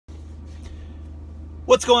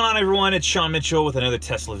What's going on, everyone? It's Sean Mitchell with another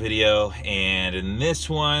Tesla video, and in this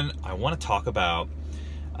one I want to talk about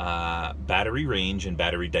battery range and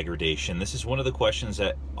battery degradation. This is one of the questions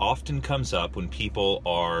that often comes up when people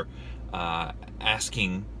are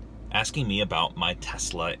asking me about my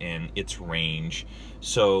Tesla and its range.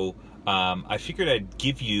 So I figured I'd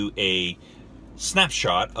give you a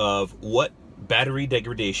snapshot of what battery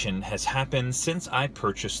degradation has happened since I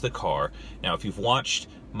purchased the car. Now, if you've watched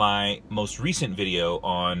my most recent video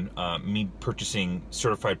on me purchasing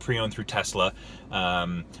certified pre-owned through Tesla,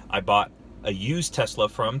 I bought a used Tesla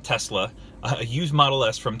from Tesla, a used Model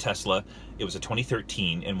S from Tesla. It was a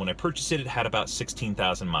 2013, and when I purchased it, it had about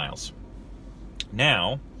 16,000 miles.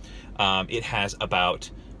 Now, it has about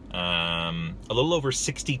a little over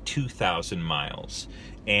 62,000 miles.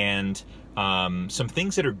 And some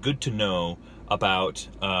things that are good to know about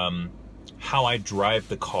how I drive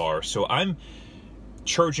the car. So I'm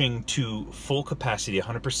charging to full capacity,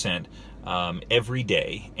 100%, every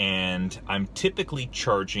day, and I'm typically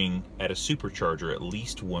charging at a supercharger at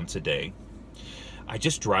least once a day. I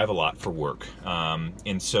just drive a lot for work,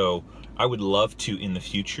 and so I would love to, in the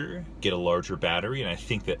future, get a larger battery, and I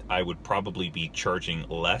think that I would probably be charging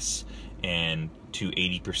less and to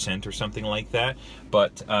 80% or something like that.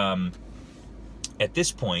 But at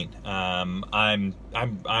this point, I'm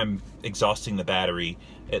exhausting the battery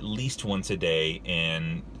at least once a day,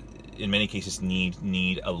 and in many cases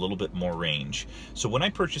need a little bit more range. So when I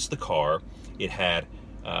purchased the car, it had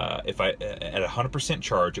at 100%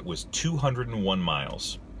 charge, it was 201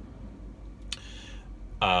 miles.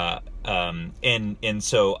 And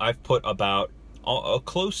so I've put about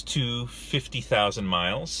close to 50,000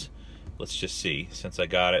 miles. Let's just see, since I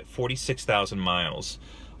got it, 46,000 miles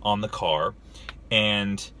on the car.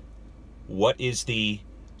 And what has the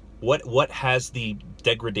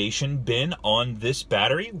degradation been on this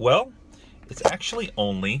battery? Well, it's actually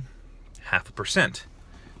only 0.5%.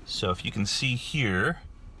 So if you can see here,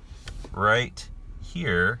 right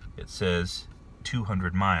here, it says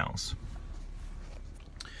 200 miles.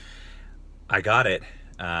 I got it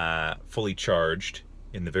fully charged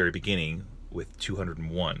in the very beginning with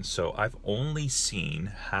 201. So I've only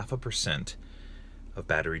seen 0.5% of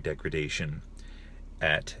battery degradation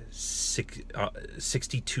at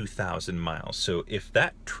 62,000 miles. So if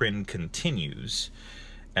that trend continues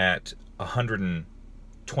at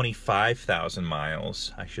 125,000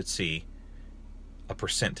 miles, I should see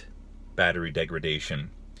 1% battery degradation,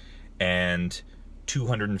 and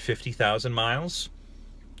 250,000 miles,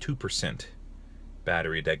 2%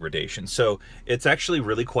 battery degradation. So it's actually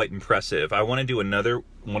really quite impressive. I want to do another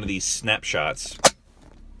one of these snapshots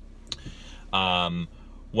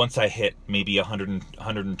once I hit maybe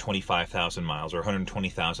 125,000 miles or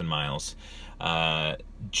 120,000 miles,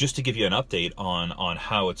 just to give you an update on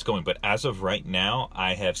how it's going. But as of right now,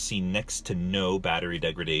 I have seen next to no battery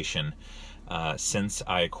degradation since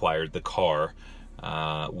I acquired the car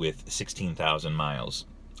with 16,000 miles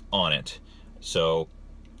on it. So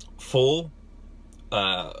full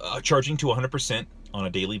charging to 100% on a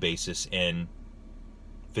daily basis and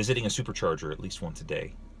visiting a supercharger at least once a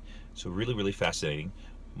day. So really, really fascinating.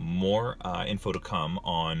 More info to come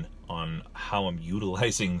on how I'm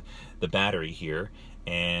utilizing the battery here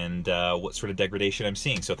and what sort of degradation I'm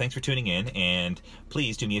seeing. So thanks for tuning in, and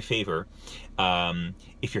please do me a favor.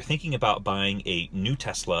 If you're thinking about buying a new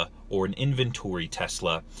Tesla or an inventory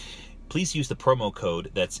Tesla, please use the promo code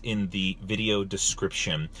that's in the video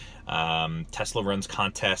description. Tesla runs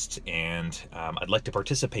contests, and I'd like to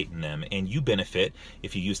participate in them, and you benefit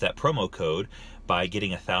if you use that promo code by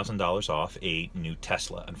getting $1,000 off a new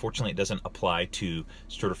Tesla. Unfortunately, it doesn't apply to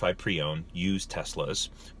certified pre-owned used Teslas,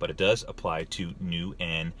 but it does apply to new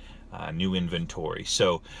and new inventory.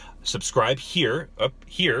 So subscribe here, up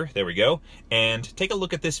here, there we go, and take a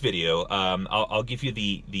look at this video. I'll give you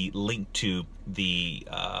the link to the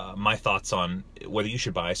my thoughts on whether you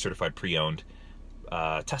should buy a certified pre-owned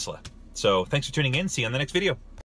Tesla. So thanks for tuning in. See you on the next video.